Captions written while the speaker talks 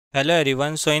Hello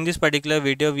everyone. So in this particular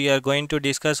video we are going to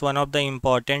discuss one of the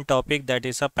important topic, that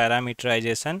is a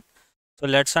parameterization. So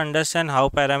let's understand how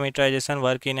parameterization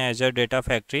work in Azure Data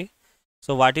Factory.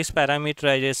 So what is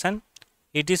parameterization?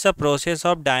 It is a process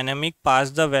of dynamic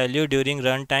pass the value during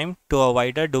runtime to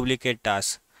avoid a duplicate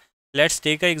task. Let's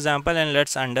take an example and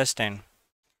let's understand.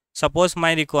 Suppose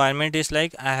my requirement is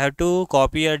like I have to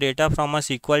copy a data from a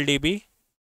SQL DB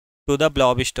to the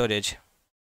blob storage.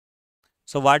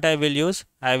 So what I will use?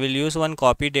 I will use one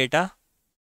copy data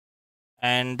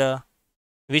and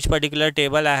which particular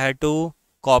table I had to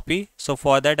copy. So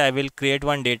for that I will create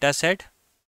one data set.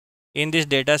 In this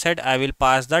data set I will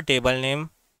pass the table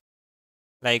name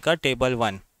like a table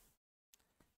 1.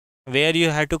 Where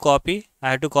you have to copy? I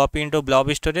have to copy into blob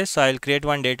storage, so I will create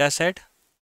one data set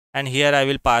and here I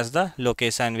will pass the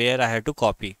location where I have to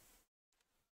copy.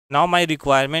 Now my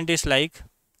requirement is like,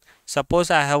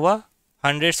 suppose I have a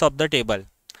hundreds of the table,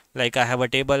 like I have a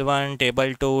table 1,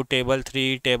 table 2, table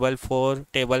 3, table 4,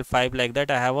 table 5, like that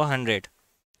I have 100.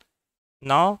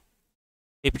 Now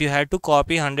if you had to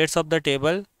copy hundreds of the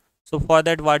table, so for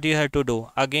that what you have to do?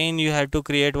 Again you have to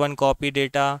create one copy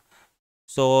data.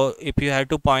 So if you have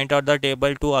to point out the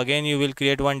table 2, again you will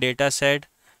create one data set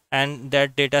and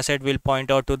that data set will point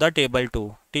out to the table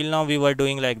 2. Till now we were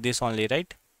doing like this only,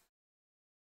 right?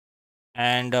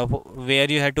 And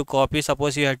where you have to copy,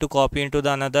 suppose you have to copy into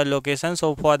the another location,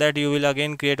 so for that you will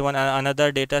again create one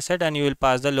another data set and you will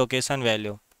pass the location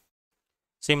value.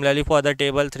 Similarly for the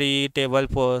table 3, table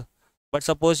 4. But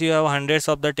suppose you have hundreds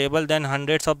of the table, then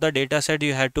hundreds of the data set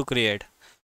you have to create.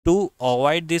 To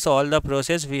avoid this all the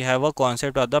process, we have a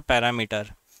concept of the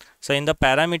parameter. So in the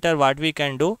parameter what we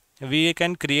can do, we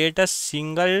can create a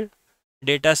single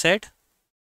data set,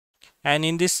 and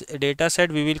in this data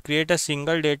set we will create a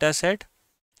single data set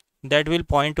that will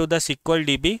point to the SQL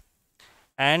DB,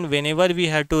 and whenever we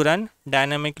have to run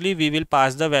dynamically we will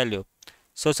pass the value.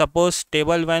 So suppose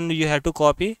table 1 you have to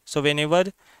copy, so whenever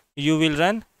you will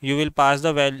run you will pass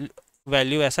the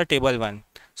value as a table 1.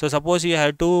 So suppose you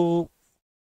have to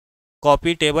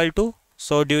copy table 2,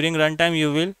 so during runtime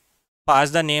you will pass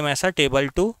the name as a table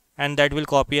 2 and that will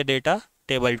copy a data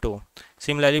table 2.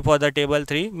 Similarly for the table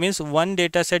 3, means one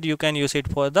data set you can use it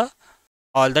for the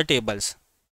all the tables.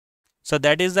 So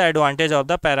that is the advantage of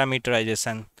the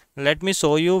parameterization. Let me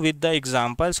show you with the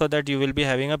example so that you will be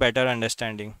having a better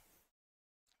understanding.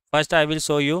 First I will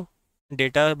show you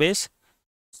database.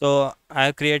 So I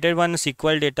have created one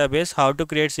SQL database. How to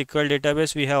create SQL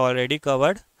database we have already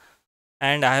covered,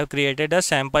 and I have created a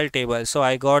sample table. So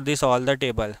I got this all the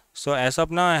table. So as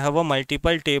of now I have a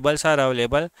multiple tables are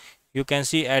available. You can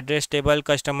see address table,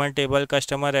 customer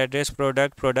address,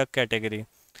 product category.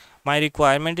 My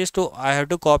requirement is to I have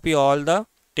to copy all the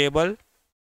table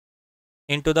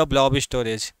into the blob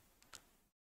storage.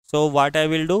 So what I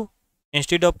will do,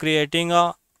 instead of creating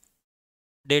a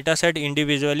data set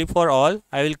individually for all,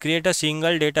 I will create a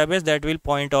single database that will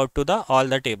point out to the all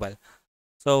the table.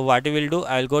 So what we will do,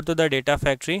 I will go to the data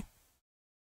factory.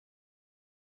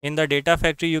 In the data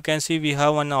factory you can see we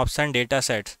have one option data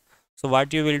sets. So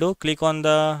what you will do, click on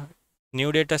the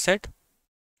new data set.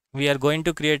 We are going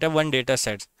to create a one data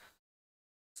set.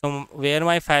 So where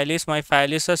my file is a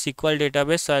SQL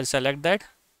database, so I'll select that,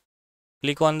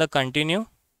 click on the continue.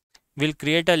 We'll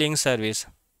create a link service,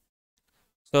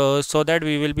 so that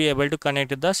we will be able to connect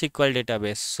to the SQL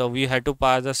database. So we have to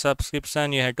pass the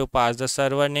subscription, you have to pass the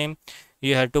server name,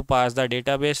 you have to pass the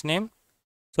database name.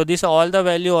 So this all the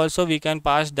value also we can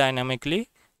pass dynamically,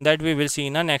 that we will see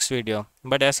in the next video.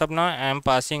 But as of now I'm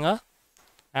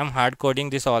hard coding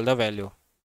this all the value.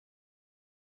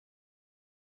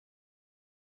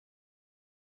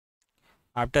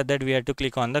 After that we have to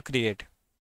click on the create.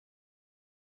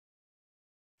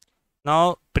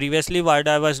 Now previously what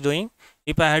I was doing,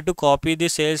 if I had to copy the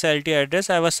sales LT address,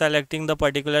 I was selecting the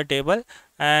particular table,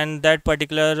 and that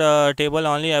particular table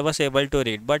only I was able to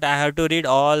read, but I have to read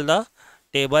all the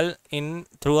table in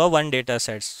through a one data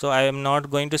set. So I am not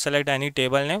going to select any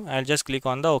table name, I'll just click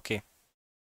on the OK.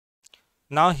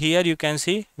 Now here you can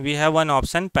see we have one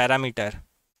option parameter.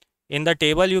 In the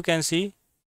table you can see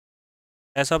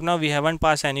as of now we haven't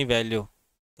passed any value.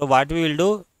 So what we will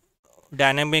do,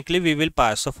 dynamically we will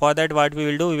pass. So for that what we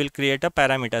will do, we will create a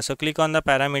parameter. So click on the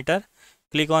parameter,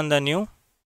 click on the new.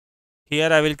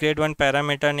 Here I will create one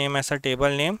parameter name as a table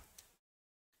name.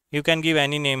 You can give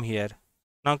any name here.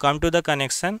 Now come to the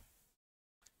connection,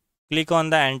 click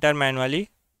on the enter manually.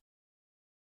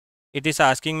 It is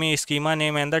asking me schema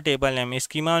name and the table name.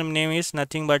 Schema name is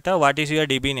nothing but what is your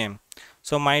DB name.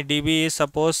 So my DB is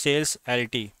suppose sales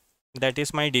LT, that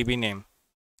is my DB name.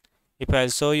 If I'll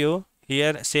show you,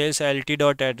 here sales lt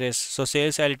dot address. So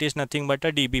sales lt is nothing but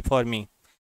a db for me.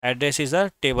 Address is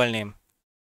a table name.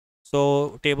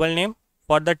 So table name,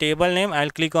 for the table name I'll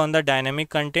click on the dynamic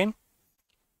content,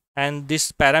 and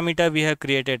this parameter we have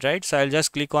created, right? So I'll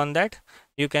just click on that.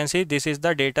 You can see this is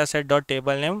the dataset dot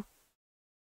table name.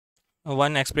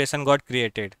 One expression got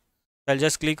created. I'll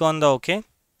just click on the OK.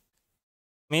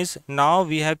 Means now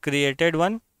we have created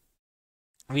one.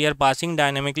 We are passing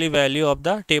dynamically value of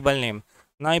the table name.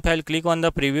 Now if I'll click on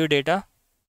the preview data,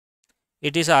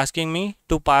 it is asking me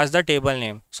to pass the table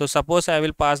name. So suppose I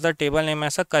will pass the table name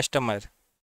as a customer.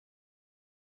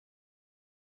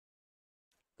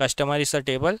 Customer is a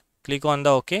table. Click on the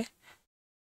OK.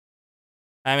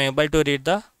 I am able to read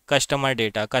the customer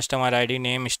data, customer ID,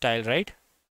 name, style, right?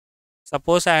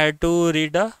 Suppose I had to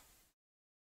read the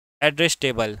address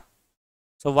table.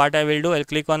 So what I will do, I'll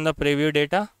click on the preview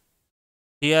data.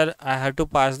 Here I have to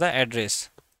pass the address.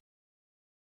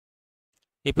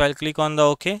 If I'll click on the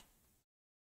OK,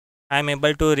 I am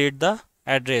able to read the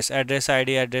address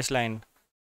ID, address line.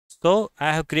 So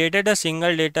I have created a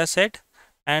single data set,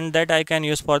 and that I can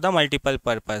use for the multiple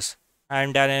purpose,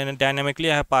 and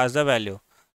dynamically I have passed the value.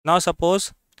 Now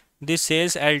suppose this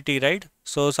says LT, right?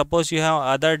 So suppose you have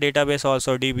other database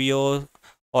also, DBO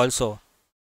also.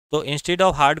 So instead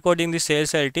of hard coding the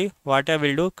sales LT, what I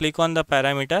will do, click on the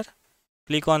parameter,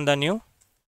 click on the new,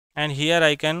 and here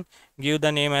I can give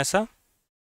the name as a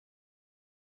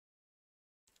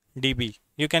DB.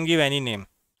 You can give any name.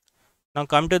 Now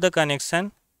come to the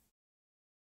connection.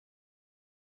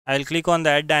 I'll click on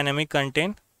the add dynamic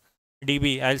content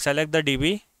DB. I'll select the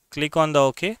DB, click on the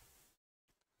OK.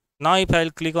 Now if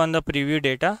I'll click on the preview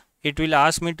data, it will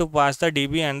ask me to pass the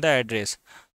DB and the address.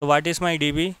 So what is my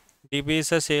DB? DB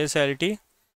is a sales LT.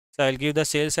 So I'll give the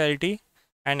sales LT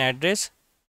and address.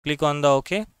 Click on the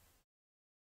OK.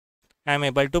 I am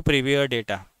able to preview your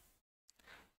data.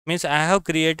 Means I have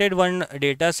created one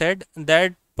data set.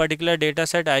 That particular data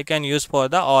set I can use for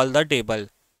the all the table.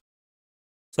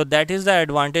 So that is the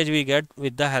advantage we get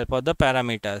with the help of the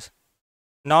parameters.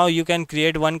 Now you can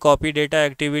create one copy data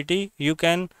activity. You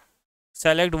can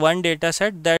select one data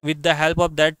set, that with the help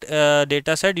of that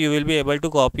data set you will be able to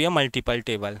copy a multiple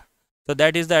table. So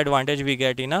that is the advantage we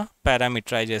get in a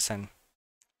parameterization.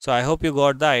 So I hope you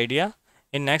got the idea.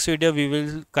 In next video we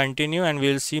will continue and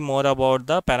we will see more about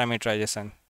the parameterization.